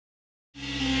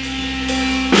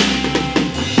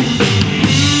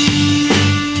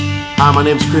Hi, my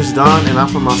name is Chris Don, and I'm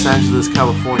from Los Angeles,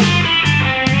 California.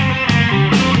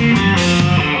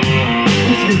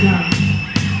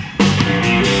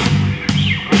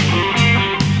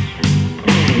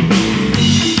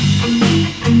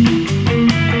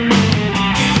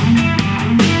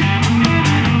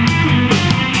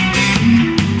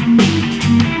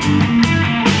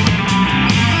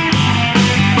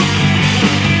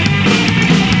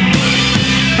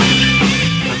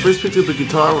 I first picked up the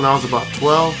guitar when I was about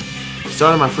 12.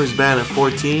 Started my first band at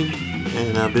 14,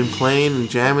 and I've been playing and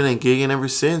jamming and gigging ever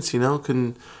since. You know,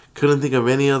 couldn't think of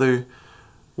any other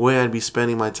way I'd be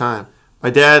spending my time.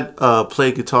 My dad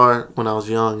played guitar when I was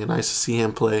young, and I used to see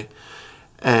him play.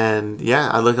 And yeah,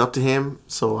 I looked up to him,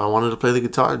 so I wanted to play the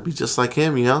guitar, be just like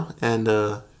him, you know. And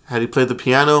had he played the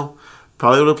piano,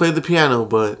 probably would have played the piano,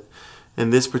 but in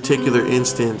this particular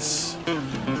instance,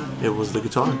 it was the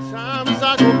guitar. Sometimes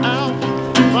I go out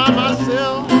by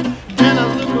myself and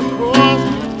I look across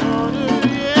the water,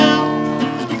 yeah.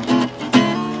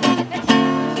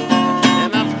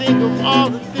 And I think of all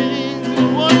the things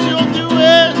and what you're doing,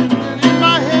 and in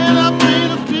my head I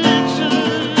paint a picture,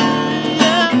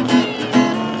 yeah.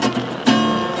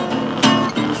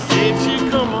 Since you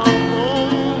come on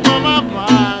home, but my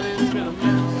body's been a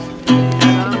mess,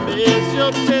 and I miss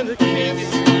your tender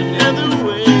kiss and the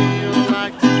way you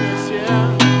like to dress,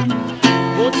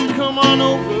 yeah. Won't you come on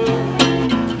over?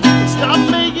 Stop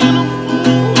making a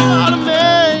fool out of me.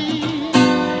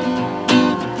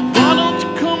 Why don't you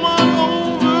come on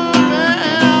over,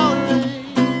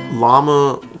 Valerie? LAMA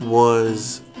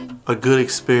was a good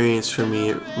experience for me.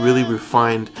 It really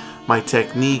refined my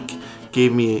technique,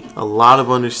 gave me a lot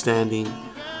of understanding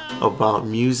about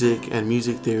music and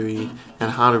music theory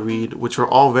and how to read, which are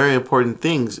all very important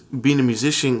things. Being a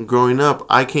musician growing up,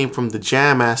 I came from the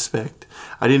jam aspect.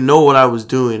 I didn't know what I was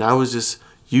doing. I was just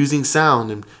using sound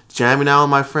and jamming out with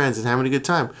my friends and having a good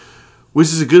time, which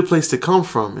is a good place to come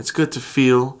from. It's good to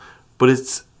feel, but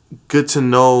it's good to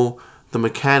know the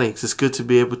mechanics. It's good to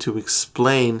be able to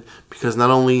explain, because not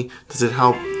only does it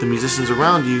help the musicians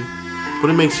around you, but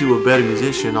it makes you a better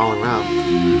musician all around.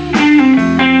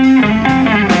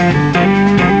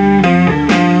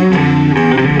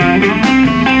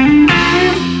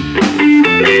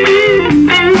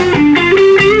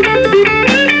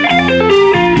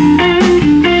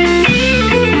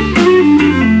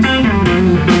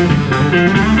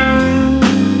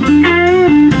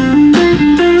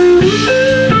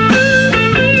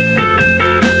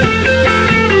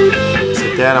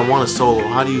 Dad, I want a solo.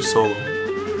 How do you solo?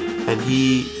 And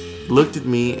he looked at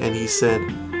me and he said,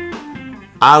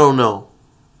 I don't know,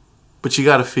 but you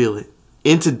gotta feel it.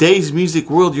 In today's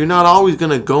music world, you're not always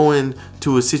gonna go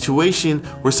into a situation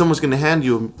where someone's gonna hand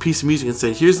you a piece of music and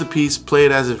say, here's the piece, play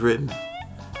it as it's written.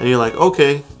 And you're like,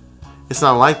 okay. It's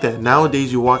not like that.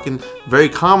 Nowadays, very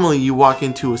commonly you walk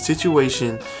into a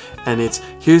situation and it's,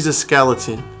 here's a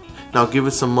skeleton. Now give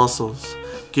it some muscles.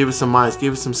 Give it some eyes,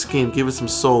 give it some skin, give it some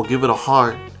soul, give it a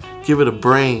heart, give it a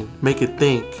brain, make it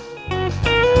think.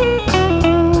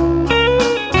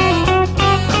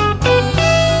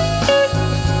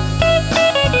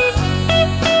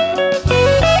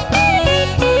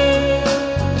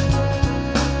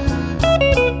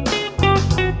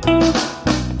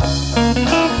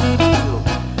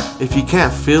 If you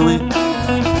can't feel it,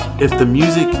 if the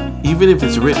music, even if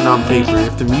it's written on paper,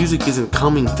 if the music isn't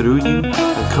coming through you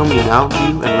and coming out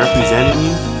you and representing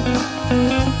you,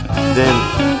 then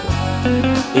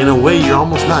in a way you're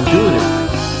almost not doing it right.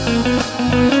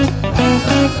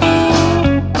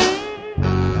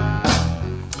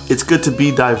 It's good to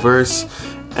be diverse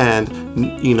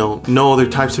and, you know other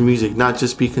types of music, not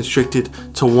just be constricted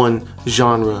to one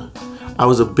genre. I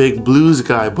was a big blues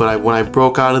guy, but when I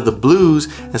broke out of the blues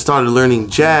and started learning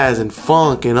jazz and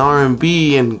funk and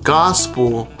R&B and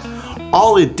gospel,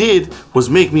 all it did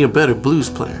was make me a better blues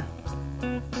player.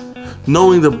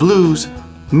 Knowing the blues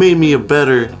made me a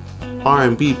better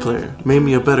R&B player, made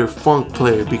me a better funk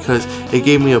player, because it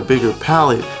gave me a bigger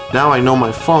palette. Now I know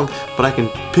my funk, but I can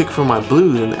pick from my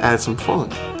blues and add some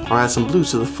funk, or add some blues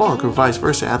to the funk, or vice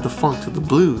versa, add the funk to the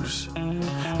blues.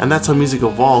 And that's how music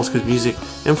evolves, because music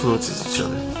influences each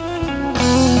other.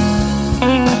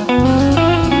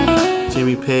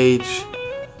 Jimmy Page,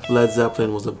 Led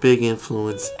Zeppelin was a big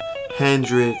influence.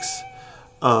 Hendrix,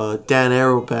 Dan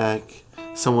Auerbach,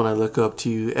 someone I look up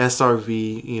to,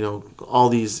 SRV, all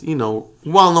these,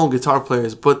 well-known guitar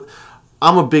players. But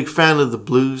I'm a big fan of the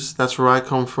blues. That's where I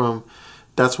come from.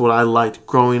 That's what I liked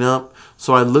growing up.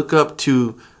 So I look up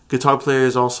to guitar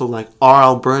players also like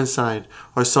R.L. Burnside,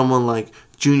 or someone like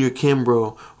Junior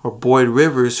Kimbrough or Boyd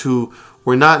Rivers, who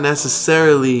were not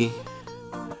necessarily,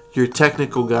 your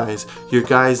technical guys, your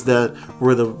guys that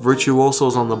were the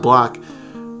virtuosos on the block,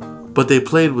 but they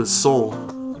played with soul.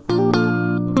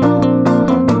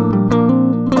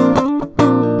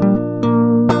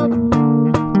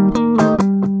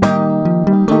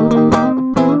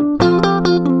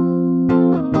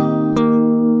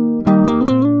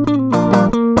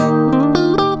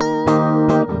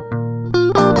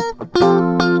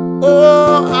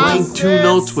 Playing 2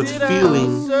 notes with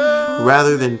feeling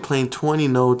rather than playing 20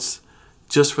 notes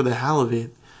just for the hell of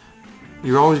it.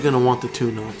 You're always going to want the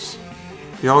 2 notes.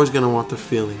 You're always going to want the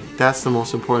feeling. That's the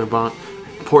most important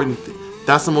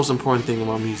that's the most important thing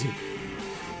about music,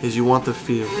 is you want the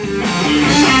feel.